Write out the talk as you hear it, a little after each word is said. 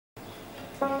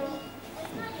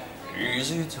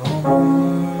Is it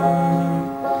home?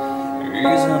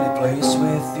 Is any place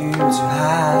with you to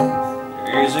hide?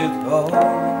 Is it home?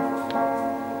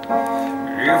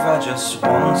 If I just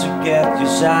want to get your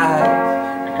side,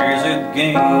 is it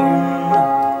game?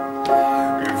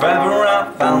 If ever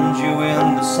I found you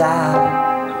in the side,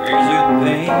 is it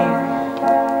pain?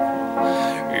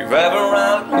 If ever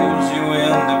I lose you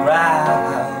in the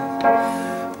ride,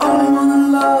 only wanna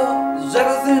love is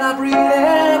everything I breathe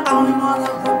in. Only wanna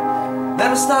love,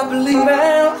 never stop believing.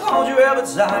 Hold you every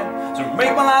time to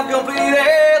make my life complete.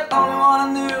 Only one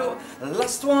I knew, the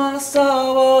last one I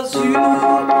saw was you.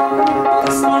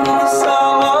 Last one I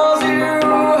saw was you.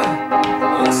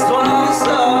 Last one I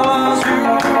saw was you.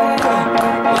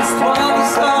 Last one I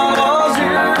saw was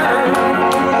you.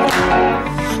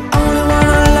 Only one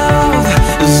I love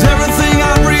is everything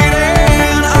I breathe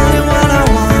in. Only one I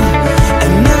want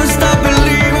and never stop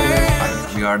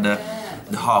believing. We are the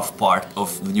half part of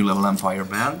the New Level Empire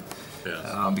band.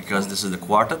 Yes. Because this is the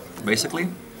quartet, basically.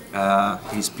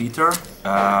 He's Peter,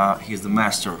 he's the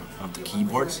master of the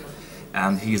keyboards,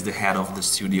 and he's the head of the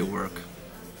studio work.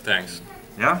 Thanks.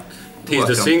 Yeah? He's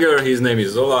the singer, his name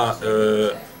is Zola.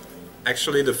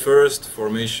 Actually, the first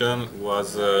formation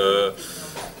was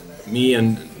me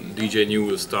and DJ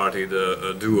Newell started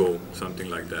a duo, something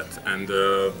like that. And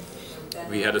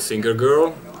we had a singer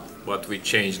girl, but we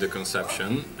changed the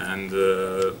conception, and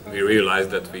we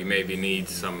realized that we maybe need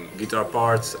some guitar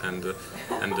parts and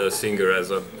a singer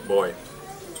as a boy.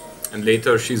 And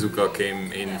later Shizuka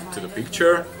came into the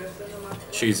picture.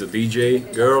 She's a DJ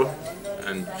girl,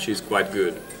 and she's quite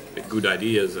good, with good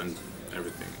ideas and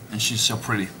everything. And she's so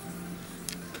pretty.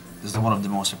 This is one of the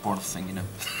most important things, you know.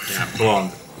 Yeah,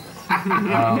 blonde.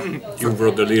 You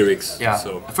wrote the lyrics. Yeah.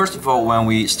 So. First of all, when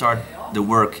we start the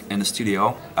work in the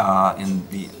studio in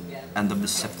the end of the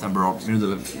September or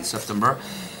middle of September,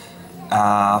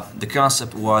 the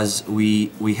concept was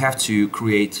we have to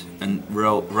create and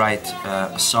write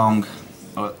a song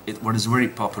what is very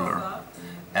popular,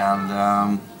 and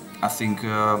I think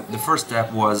the first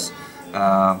step was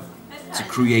to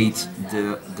create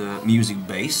the music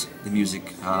base, the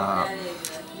music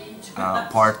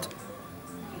part,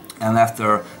 and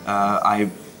after I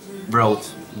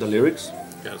wrote the lyrics.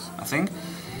 Yes. I think,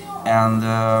 and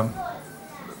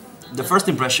the first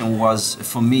impression was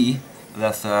for me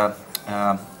that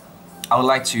I would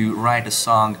like to write a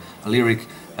song, a lyric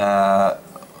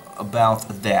about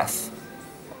death.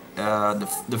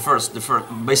 The first,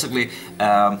 basically,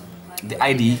 the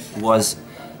idea was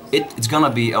it's gonna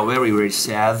be a very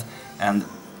sad and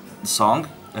song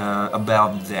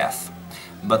about death.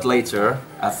 But later,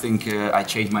 I think I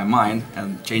changed my mind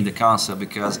and changed the concept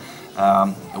because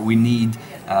we need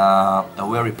a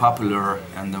very popular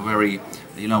and a very,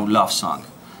 love song.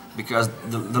 Because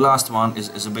the last one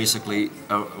is basically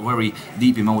a very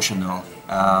deep emotional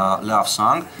love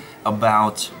song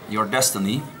about your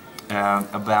destiny,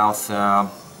 about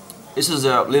this is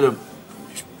a little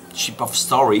ship of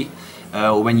story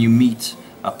when you meet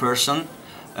a person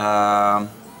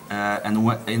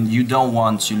and you don't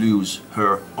want to lose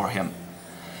her or him,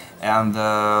 and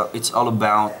it's all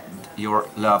about your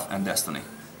love and destiny.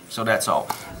 So that's all.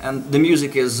 And the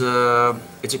music is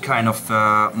it's a kind of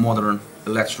modern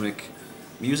electronic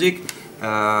music.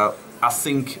 I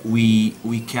think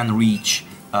we can reach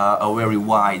a very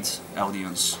wide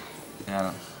audience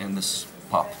in this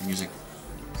pop music.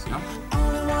 You know?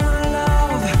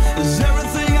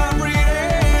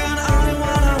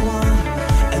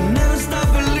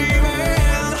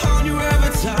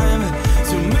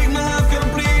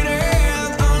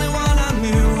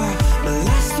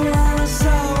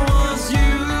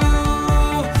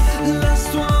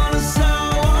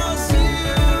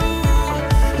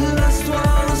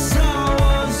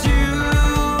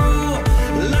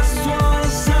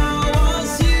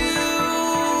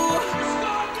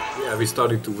 We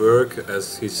started to work,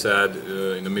 as he said,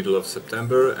 in the middle of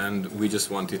September, and we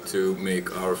just wanted to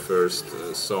make our first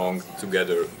song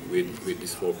together with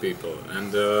these four people.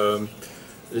 And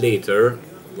later,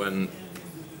 when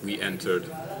we entered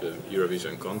the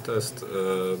Eurovision contest,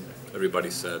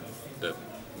 everybody said that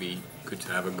we could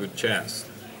have a good chance.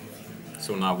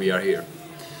 So now we are here.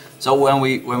 So when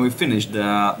we finished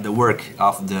the work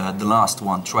of the last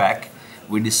one track,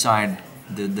 we decided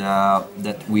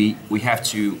that we have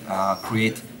to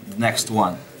create the next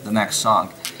one, the next song,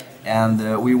 and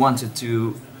we wanted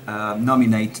to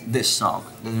nominate this song,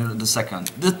 the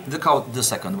second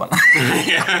one.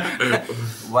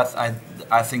 What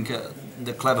I think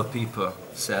the clever people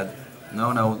said,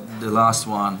 no, the last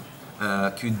one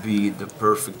could be the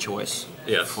perfect choice.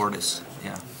 Yes. For this.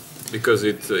 Yeah. because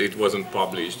it wasn't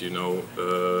published, you know,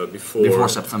 before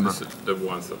September. The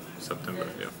 1st of September.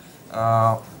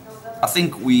 Yeah. I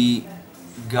think we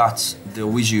got the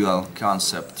visual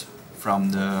concept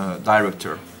from the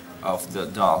director of the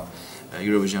Dal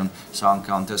Eurovision Song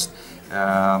Contest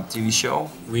TV show.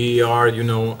 We are, you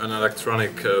know, an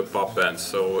electronic pop band,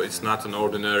 so it's not an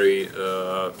ordinary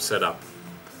setup.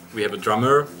 We have a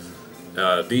drummer,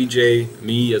 DJ,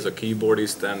 me as a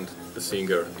keyboardist, and the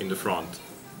singer in the front.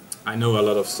 I know a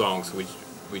lot of songs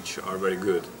which are very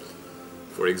good.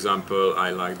 For example,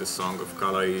 I like the song of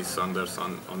Kalai Sanders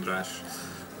András.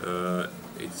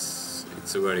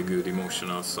 It's a very good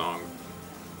emotional song,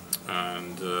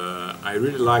 and I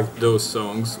really like those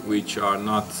songs which are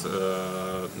not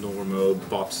normal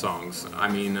pop songs. I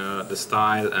mean, the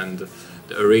style and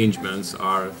the arrangements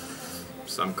are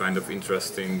some kind of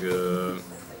interesting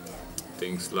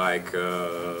things like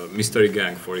Mystery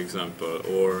Gang, for example,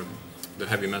 or the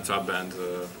heavy metal band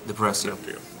Depressio.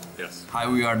 Yes. Hi,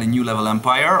 we are the New Level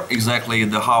Empire, exactly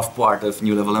the half part of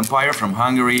New Level Empire from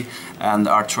Hungary, and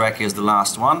our track is the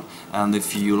last one. And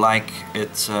if you like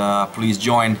it, please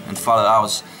join and follow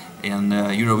us in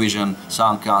Eurovision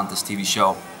Song Contest TV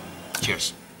show.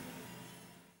 Cheers.